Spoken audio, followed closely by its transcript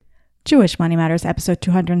Jewish Money Matters, episode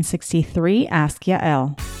 263, Ask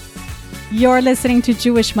Yael. You're listening to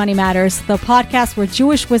Jewish Money Matters, the podcast where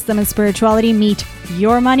Jewish wisdom and spirituality meet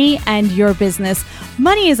your money and your business.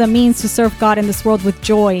 Money is a means to serve God in this world with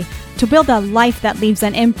joy, to build a life that leaves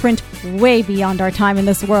an imprint way beyond our time in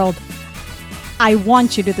this world. I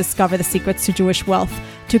want you to discover the secrets to Jewish wealth,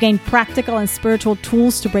 to gain practical and spiritual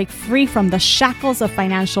tools to break free from the shackles of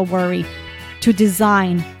financial worry, to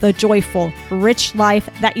design the joyful, rich life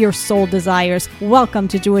that your soul desires. Welcome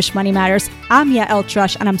to Jewish Money Matters. I'm Yael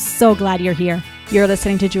Trush, and I'm so glad you're here. You're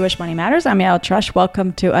listening to Jewish Money Matters. I'm Yael Trush.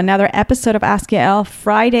 Welcome to another episode of Ask Yael,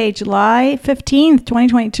 Friday, July 15th,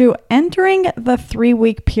 2022, entering the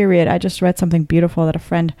 3-week period. I just read something beautiful that a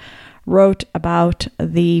friend wrote about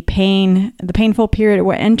the painful period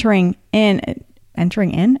we're entering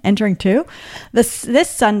to. This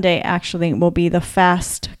Sunday actually will be the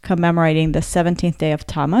fast commemorating the 17th day of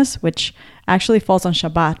Tammuz, which actually falls on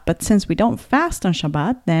Shabbat. But since we don't fast on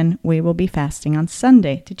Shabbat, then we will be fasting on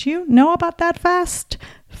Sunday. Did you know about that fast?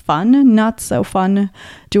 Fun, not so fun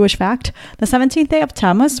Jewish fact. The 17th day of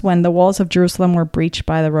Tammuz, when the walls of Jerusalem were breached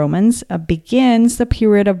by the Romans, begins the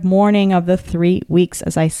period of mourning of the 3 weeks.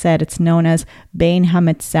 As I said, it's known as Bein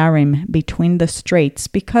HaMetzarim, between the straits,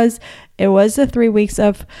 because it was the 3 weeks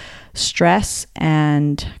of stress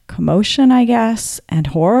and commotion, I guess, and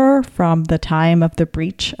horror from the time of the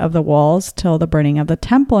breach of the walls till the burning of the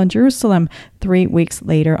temple in Jerusalem 3 weeks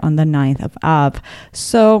later on the 9th of Av.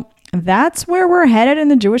 So that's where we're headed in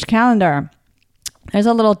the Jewish calendar. There's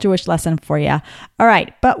a little Jewish lesson for you. All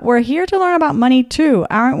right, but we're here to learn about money too,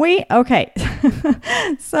 aren't we? Okay,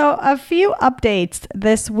 so a few updates.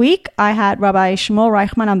 This week, I had Rabbi Shmuel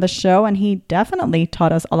Reichman on the show, and he definitely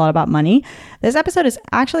taught us a lot about money. This episode is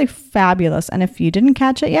actually fabulous, and if you didn't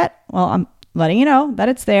catch it yet, well, I'm letting you know that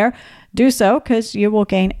it's there. Do so, because you will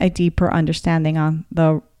gain a deeper understanding on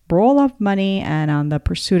the role of money and on the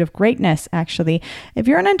pursuit of greatness. Actually, if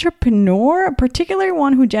you're an entrepreneur, particularly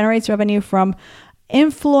one who generates revenue from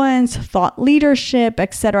influence, thought leadership,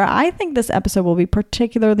 etc., I think this episode will be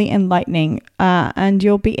particularly enlightening, and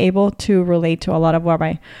you'll be able to relate to a lot of what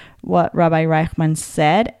Rabbi Reichman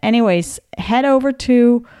said. Anyways, head over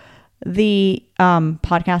to the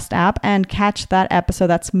podcast app and catch that episode.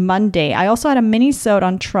 That's Monday. I also had a mini-sode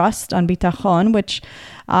on trust, on bitachon, which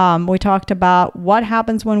we talked about what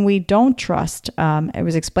happens when we don't trust. It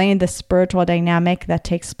was explained the spiritual dynamic that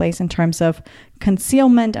takes place in terms of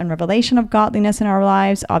concealment and revelation of godliness in our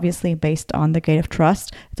lives, obviously based on the gate of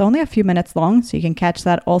trust. It's only a few minutes long, so you can catch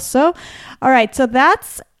that also. All right, so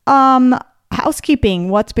that's housekeeping,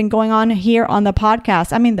 what's been going on here on the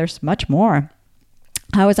podcast. I mean, there's much more.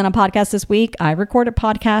 I was on a podcast this week. I recorded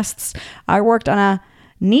podcasts. I worked on a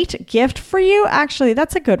neat gift for you. Actually,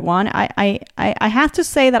 that's a good one. I have to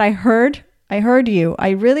say that I heard you. I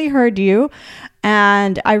really heard you.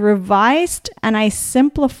 And I revised and I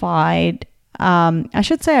simplified. I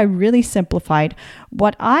should say I really simplified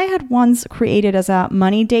what I had once created as a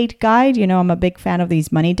money date guide. You know, I'm a big fan of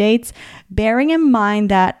these money dates, bearing in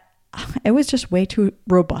mind that it was just way too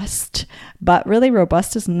robust, but really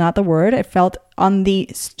robust is not the word. It felt on the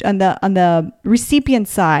recipient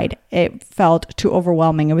side, it felt too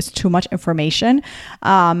overwhelming. It was too much information,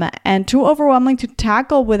 and too overwhelming to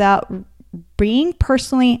tackle without being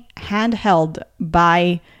personally handheld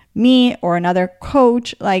by me or another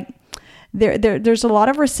coach. Like there's a lot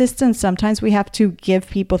of resistance. Sometimes we have to give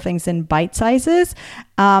people things in bite sizes.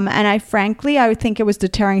 And I would think it was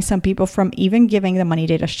deterring some people from even giving the money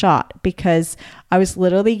date a shot, because I was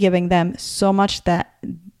literally giving them so much that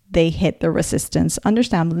they hit the resistance,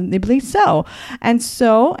 understandably so. And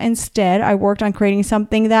so instead, I worked on creating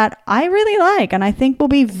something that I really like and I think will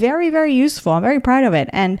be very, very useful. I'm very proud of it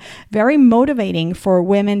and very motivating for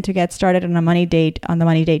women to get started on the money date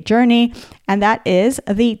journey. And that is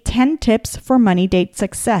the 10 tips for money date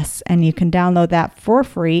success. And you can download that for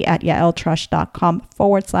free at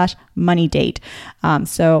yaeltrush.com/money date.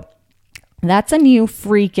 So that's a new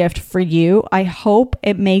free gift for you. I hope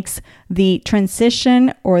it makes the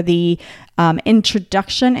transition or the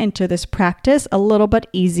introduction into this practice a little bit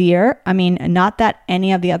easier. I mean, not that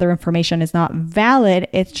any of the other information is not valid.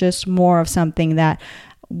 It's just more of something that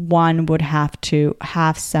one would have to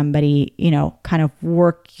have somebody, kind of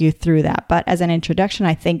work you through that. But as an introduction,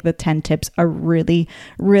 I think the 10 tips are really,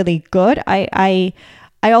 really good. I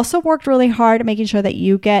also worked really hard at making sure that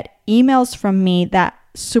you get emails from me that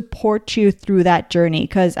support you through that journey,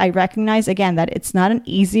 because I recognize again that it's not an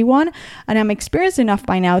easy one, and I'm experienced enough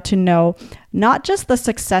by now to know not just the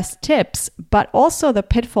success tips, but also the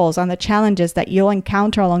pitfalls and the challenges that you'll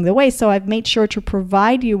encounter along the way. So I've made sure to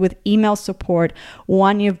provide you with email support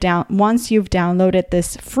once you've downloaded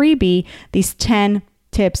this freebie, these 10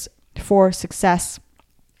 tips for success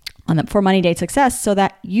for Money Date Success, so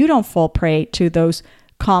that you don't fall prey to those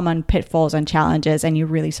common pitfalls and challenges and you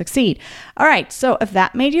really succeed. All right. So if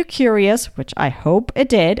that made you curious, which I hope it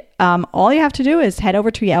did, all you have to do is head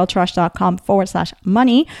over to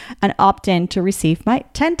yaeltrush.com/money and opt in to receive my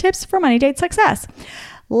 10 tips for Money Date Success.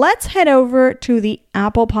 Let's head over to the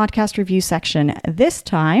Apple Podcast review section. This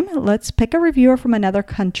time, let's pick a reviewer from another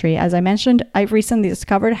country. As I mentioned, I've recently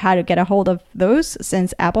discovered how to get a hold of those,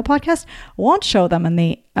 since Apple Podcast won't show them in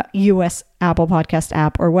the US Apple Podcast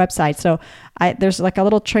app or website. So there's like a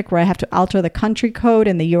little trick where I have to alter the country code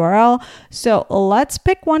in the URL. So let's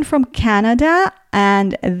pick one from Canada.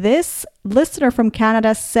 And this listener from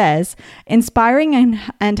Canada says, inspiring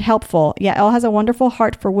and helpful. Yael has a wonderful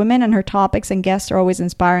heart for women, and her topics and guests are always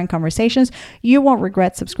inspiring conversations. You won't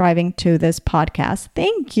regret subscribing to this podcast.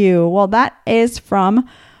 Thank you. Well, that is from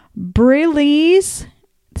Brillies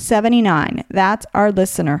 79. That's our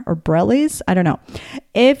listener, or Brellies. I don't know.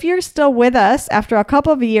 If you're still with us after a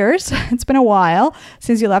couple of years, it's been a while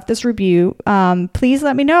since you left this review, please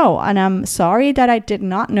let me know. And I'm sorry that I did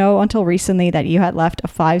not know until recently that you had left a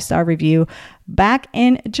 5-star review back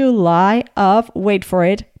in July of, wait for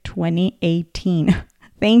it, 2018.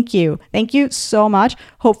 Thank you. Thank you so much.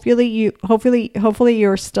 Hopefully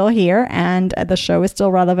you're still here and the show is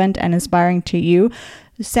still relevant and inspiring to you.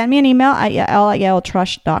 Send me an email at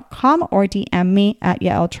yael@yaeltrush.com or DM me at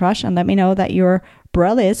yaeltrush and let me know that your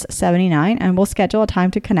Brel is 79 and we'll schedule a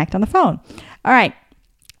time to connect on the phone. All right,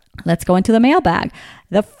 let's go into the mailbag.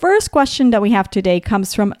 The first question that we have today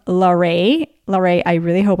comes from Larray. Larray, I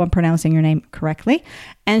really hope I'm pronouncing your name correctly.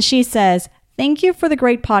 And she says, thank you for the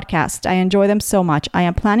great podcast. I enjoy them so much. I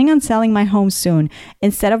am planning on selling my home soon.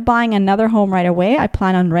 Instead of buying another home right away, I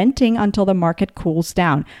plan on renting until the market cools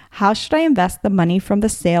down. How should I invest the money from the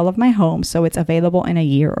sale of my home so it's available in a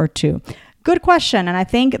year or two? Good question. And I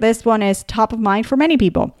think this one is top of mind for many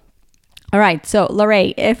people. All right. So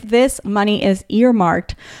Larray, if this money is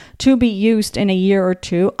earmarked to be used in a year or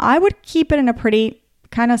two, I would keep it in a pretty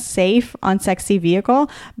kind of safe, unsexy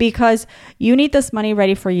vehicle, because you need this money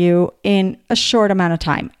ready for you in a short amount of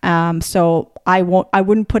time. So I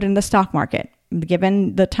wouldn't put it in the stock market.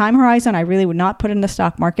 Given the time horizon, I really would not put it in the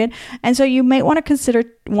stock market. And so you may want to consider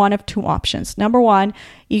one of two options. Number one,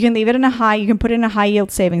 you can leave it you can put it in a high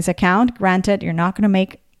yield savings account. Granted, you're not going to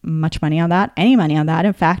make much money on that, any money on that.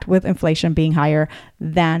 In fact, with inflation being higher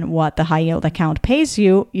than what the high yield account pays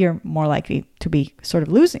you, you're more likely to be sort of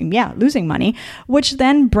losing money, which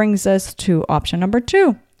then brings us to option number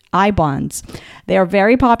 2, I-bonds. They are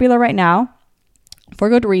very popular right now for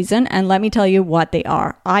good reason. And let me tell you what they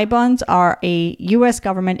are. I-bonds are a US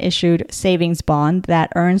government issued savings bond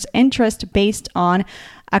that earns interest based on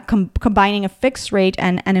combining a fixed rate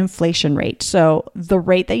and an inflation rate. So the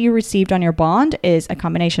rate that you received on your bond is a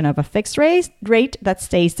combination of a fixed rate that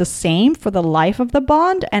stays the same for the life of the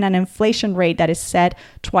bond and an inflation rate that is set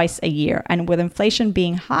twice a year. And with inflation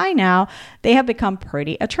being high now, they have become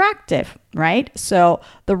pretty attractive, right? So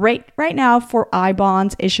the rate right now for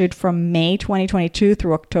I-bonds issued from May 2022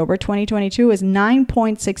 through October 2022 is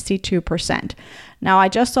 9.62%. Now, I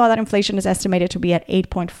just saw that inflation is estimated to be at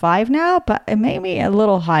 8.5 now, but it may be a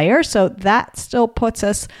little higher. So that still puts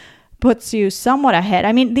you somewhat ahead.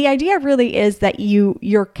 I mean, the idea really is that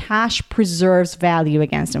your cash preserves value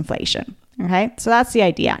against inflation. Okay, so that's the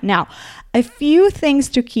idea. Now, a few things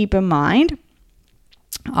to keep in mind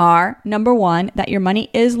are, number one, that your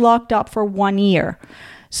money is locked up for 1 year.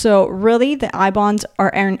 So really, the I-bonds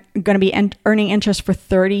are going to be earning interest for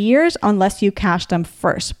 30 years unless you cash them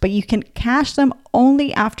first. But you can cash them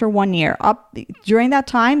only after 1 year. During that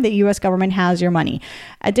time, the US government has your money.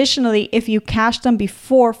 Additionally, if you cash them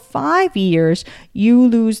before 5 years, you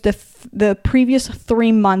lose the previous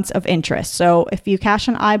 3 months of interest. So if you cash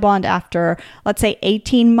an I-bond after, let's say,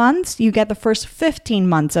 18 months, you get the first 15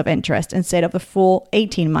 months of interest instead of the full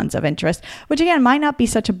 18 months of interest, which again might not be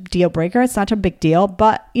such a deal breaker. It's not a big deal,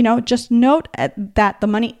 but just note that the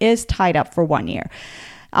money is tied up for 1 year.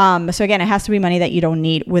 So again, it has to be money that you don't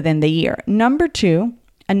need within the year. Number 2,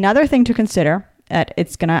 another thing to consider that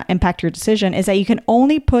it's going to impact your decision is that you can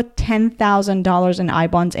only put $10,000 in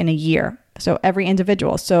I-bonds in a year. So every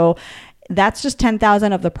individual. So that's just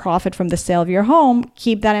 $10,000 of the profit from the sale of your home.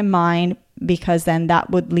 Keep that in mind. because then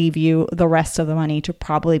that would leave you the rest of the money to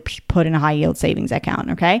probably put in a high yield savings account.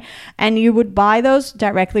 Okay. And you would buy those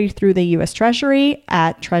directly through the US Treasury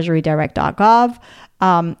at treasurydirect.gov.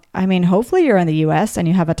 I mean, hopefully you're in the US and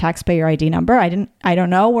you have a taxpayer ID number. I don't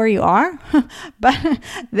know where you are, but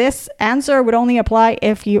this answer would only apply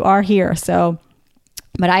if you are here. So,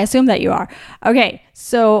 but I assume that you are. Okay.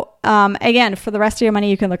 So, again, for the rest of your money,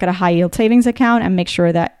 you can look at a high yield savings account and make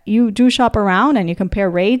sure that you do shop around and you compare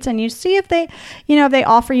rates and you see if they, if they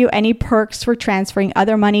offer you any perks for transferring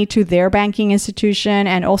other money to their banking institution.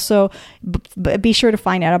 And also be sure to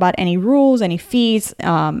find out about any rules, any fees,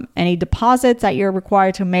 any deposits that you're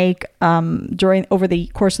required to make, over the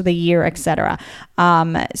course of the year, etc.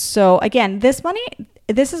 So again, this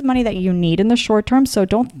is money that you need in the short term. So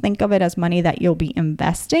don't think of it as money that you'll be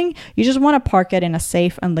investing. You just want to park it in a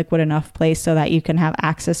safe and liquid enough place so that you can have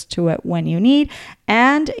access to it when you need.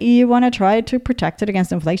 And you want to try to protect it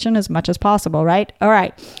against inflation as much as possible, right? All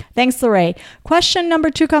right. Thanks, Lorraine. Question number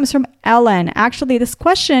 2 comes from Ellen. Actually, this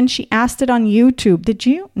question, she asked it on YouTube. Did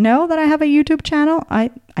you know that I have a YouTube channel? I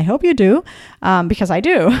hope you do, because I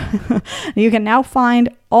do. You can now find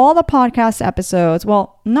all the podcast episodes,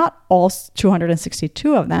 well, not all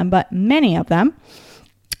 262 of them, but many of them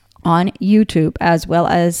on YouTube, as well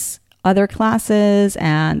as other classes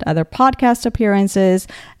and other podcast appearances.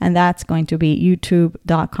 And that's going to be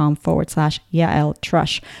youtube.com/Yael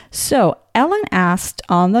Trusch. So Ellen asked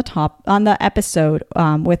on the episode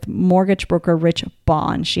with mortgage broker Rich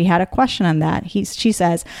Bond. She had a question on that. She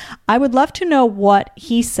says, I would love to know what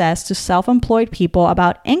he says to self-employed people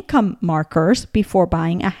about income markers before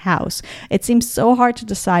buying a house. It seems so hard to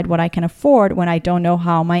decide what I can afford when I don't know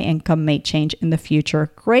how my income may change in the future.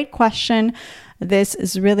 Great question. This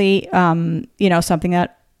is really, something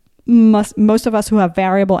that most of us who have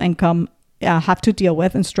variable income have to deal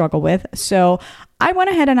with and struggle with. So I went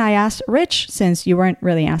ahead and I asked Rich, since you weren't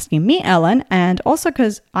really asking me, Ellen, and also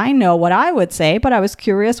because I know what I would say, but I was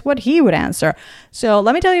curious what he would answer. So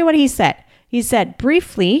let me tell you what he said. He said,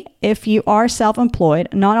 briefly, if you are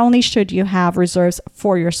self-employed, not only should you have reserves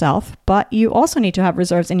for yourself, but you also need to have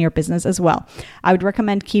reserves in your business as well. I would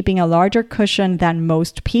recommend keeping a larger cushion than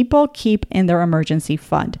most people keep in their emergency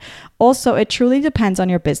fund. Also, it truly depends on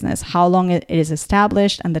your business, how long it is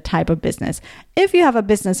established, and the type of business. If you have a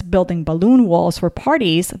business building balloon walls for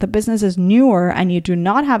parties, the business is newer, and you do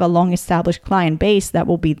not have a long-established client base that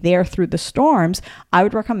will be there through the storms, I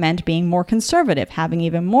would recommend being more conservative, having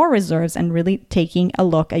even more reserves, and really taking a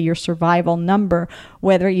look at your survival number,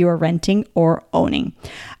 whether you are renting or owning.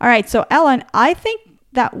 All right, so Ellen, I think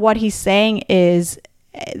that what he's saying is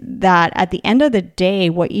that at the end of the day,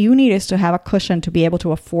 what you need is to have a cushion to be able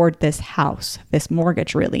to afford this house, this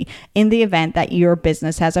mortgage, really, in the event that your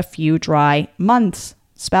business has a few dry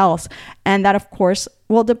spells. And that, of course,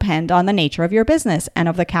 will depend on the nature of your business and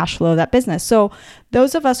of the cash flow of that business. So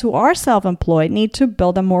those of us who are self-employed need to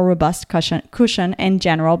build a more robust cushion in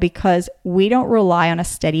general, because we don't rely on a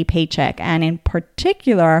steady paycheck. And in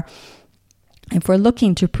particular, if we're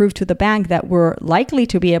looking to prove to the bank that we're likely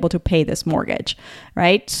to be able to pay this mortgage,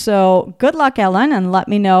 right? So good luck, Ellen, and let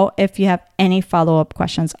me know if you have any follow-up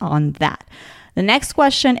questions on that. The next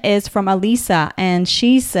question is from Alisa, and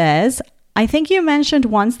she says, I think you mentioned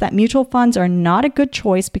once that mutual funds are not a good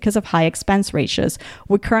choice because of high expense ratios.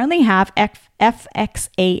 We currently have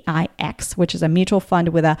FXAIX, which is a mutual fund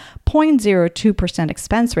with a 0.02%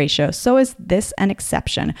 expense ratio. So is this an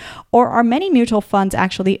exception? Or are many mutual funds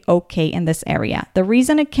actually okay in this area? The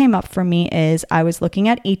reason it came up for me is I was looking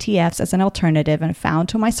at ETFs as an alternative and found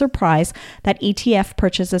to my surprise that ETF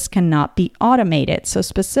purchases cannot be automated. So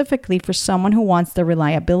specifically for someone who wants the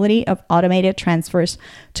reliability of automated transfers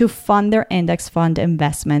to fund their index fund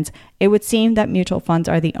investments, it would seem that mutual funds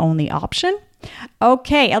are the only option.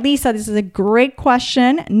 Okay, Alisa, this is a great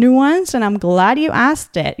question, nuanced, and I'm glad you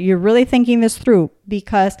asked it. You're really thinking this through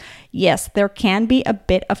because, yes, there can be a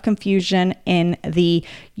bit of confusion in the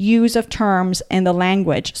use of terms in the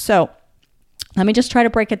language. So let me just try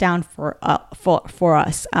to break it down for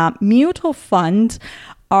us. Mutual funds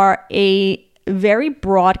are a very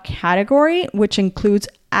broad category, which includes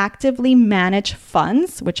actively managed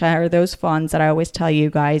funds, which are those funds that I always tell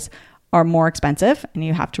you guys are more expensive, and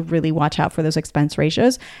you have to really watch out for those expense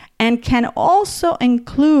ratios, and can also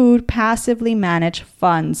include passively managed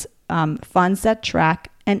funds, funds that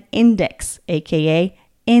track an index, aka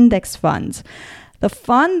index funds. The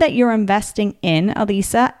fund that you're investing in,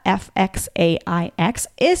 Elisa, FXAIX,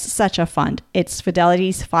 is such a fund. It's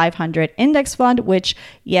Fidelity's 500 index fund, which,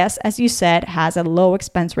 yes, as you said, has a low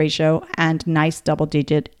expense ratio and nice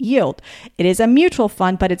double-digit yield. It is a mutual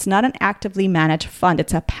fund, but it's not an actively managed fund.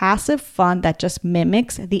 It's a passive fund that just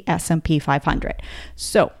mimics the S&P 500.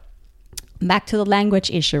 So, back to the language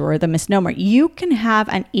issue or the misnomer. You can have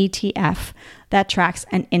an ETF that tracks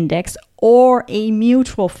an index or a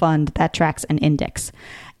mutual fund that tracks an index.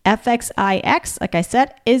 FXIX, like I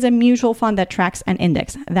said, is a mutual fund that tracks an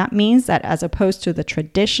index. That means that as opposed to the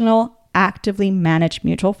traditional actively managed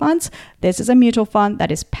mutual funds, this is a mutual fund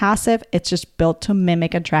that is passive. It's just built to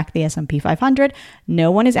mimic and track the S&P 500.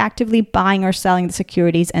 No one is actively buying or selling the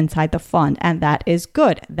securities inside the fund, and that is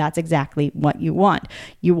good. That's exactly what you want.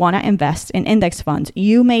 You want to invest in index funds.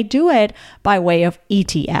 You may do it by way of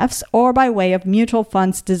ETFs or by way of mutual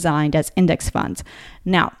funds designed as index funds.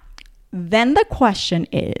 Now, then the question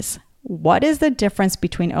is, what is the difference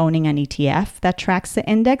between owning an ETF that tracks the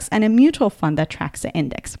index and a mutual fund that tracks the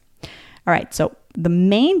index? All right, so the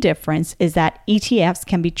main difference is that ETFs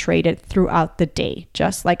can be traded throughout the day,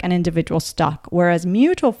 just like an individual stock, whereas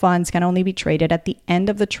mutual funds can only be traded at the end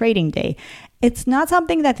of the trading day. It's not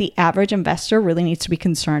something that the average investor really needs to be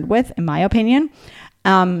concerned with, in my opinion.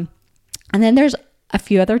 And then there's a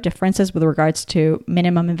few other differences with regards to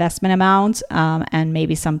minimum investment amounts and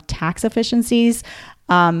maybe some tax efficiencies.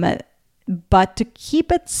 But to keep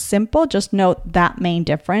it simple, just note that main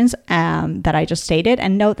difference that I just stated,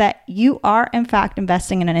 and note that you are in fact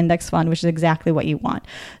investing in an index fund, which is exactly what you want.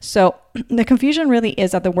 So the confusion really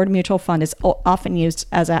is that the word mutual fund is often used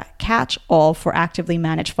as a catch-all for actively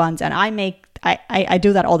managed funds. And I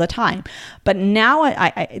do that all the time. But now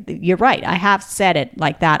you're right. I have said it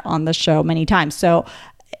like that on the show many times. So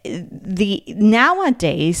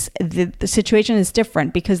nowadays the situation is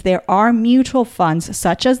different because there are mutual funds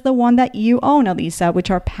such as the one that you own, Elisa, which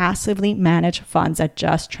are passively managed funds that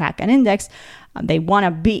just track an index. They want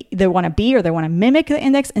to mimic the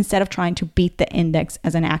index instead of trying to beat the index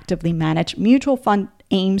as an actively managed mutual fund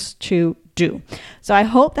aims to do. So I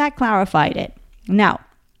hope that clarified it. Now,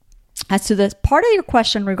 as to this part of your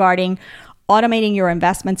question regarding automating your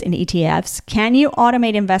investments in ETFs, can you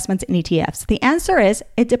automate investments in ETFs? The answer is,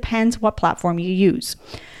 it depends what platform you use.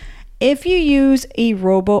 If you use a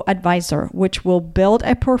robo-advisor, which will build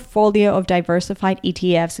a portfolio of diversified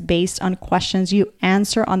ETFs based on questions you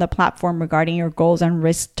answer on the platform regarding your goals and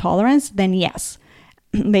risk tolerance, then yes.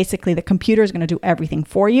 Basically, the computer is going to do everything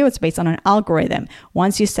for you. It's based on an algorithm.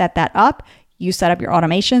 Once you set that up, you set up your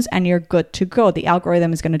automations and you're good to go. The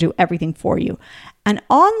algorithm is going to do everything for you. An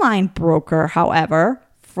online broker, however,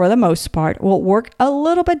 for the most part, will work a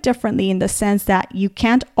little bit differently in the sense that you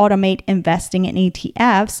can't automate investing in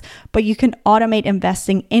ETFs, but you can automate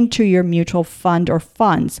investing into your mutual fund or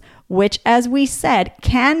funds, which, as we said,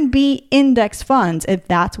 can be index funds if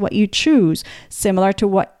that's what you choose, similar to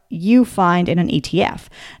what you find in an ETF.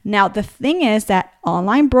 Now, the thing is that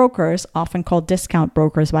online brokers, often called discount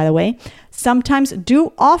brokers, by the way, sometimes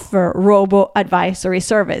do offer robo-advisory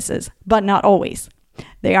services, but not always.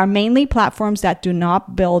 They are mainly platforms that do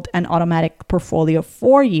not build an automatic portfolio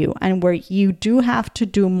for you and where you do have to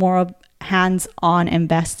do more of hands-on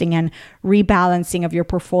investing and rebalancing of your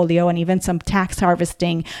portfolio and even some tax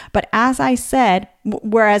harvesting. But as I said,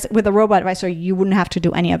 whereas with a robo-advisor, you wouldn't have to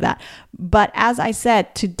do any of that. But as I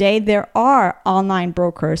said, today there are online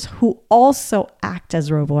brokers who also act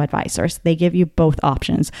as robo-advisors. They give you both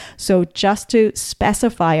options. So just to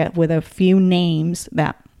specify it with a few names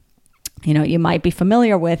that you might be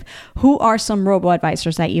familiar with, who are some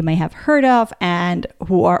robo-advisors that you may have heard of and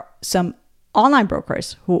who are some online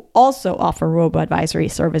brokers who also offer robo-advisory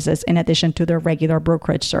services in addition to their regular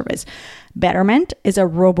brokerage service. Betterment is a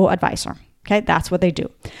robo-advisor. Okay, that's what they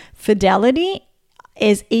do. Fidelity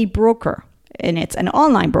is a broker, and it's an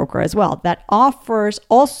online broker as well that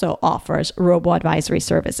also offers robo-advisory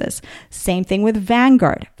services. Same thing with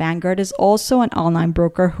Vanguard. Vanguard is also an online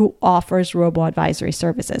broker who offers robo-advisory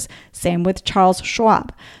services. Same with Charles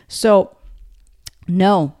Schwab. So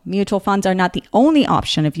no, mutual funds are not the only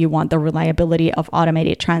option if you want the reliability of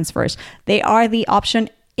automated transfers. They are the option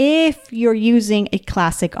if you're using a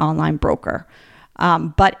classic online broker.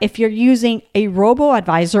 But if you're using a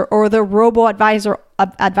robo-advisor or the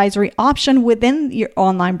robo-advisory option within your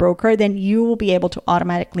online broker, then you will be able to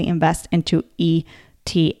automatically invest into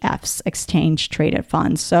ETFs, exchange traded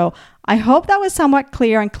funds. So I hope that was somewhat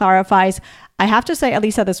clear and clarifies. I have to say,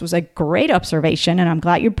 Elisa, this was a great observation, and I'm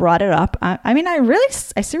glad you brought it up. I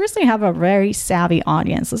seriously have a very savvy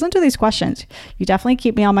audience. Listen to these questions. You definitely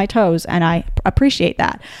keep me on my toes, and I appreciate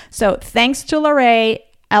that. So thanks to Lorraine.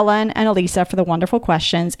 Ellen and Elisa for the wonderful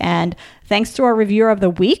questions. And thanks to our reviewer of the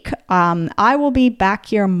week. I will be back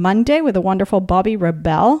here Monday with the wonderful Bobby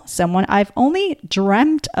Rebell, someone I've only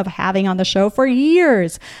dreamt of having on the show for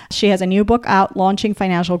years. She has a new book out, Launching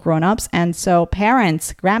Financial Grownups. And so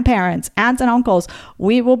parents, grandparents, aunts and uncles,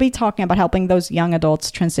 we will be talking about helping those young adults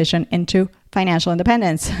transition into financial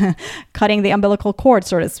independence, cutting the umbilical cord,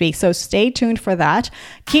 so to speak. So stay tuned for that.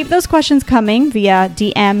 Keep those questions coming via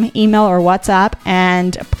DM, email, or WhatsApp.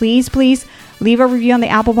 And please leave a review on the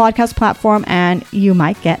Apple Podcast platform, and you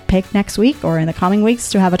might get picked next week or in the coming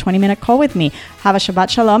weeks to have a 20-minute call with me. Have a Shabbat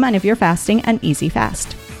Shalom, and if you're fasting, an easy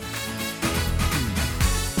fast.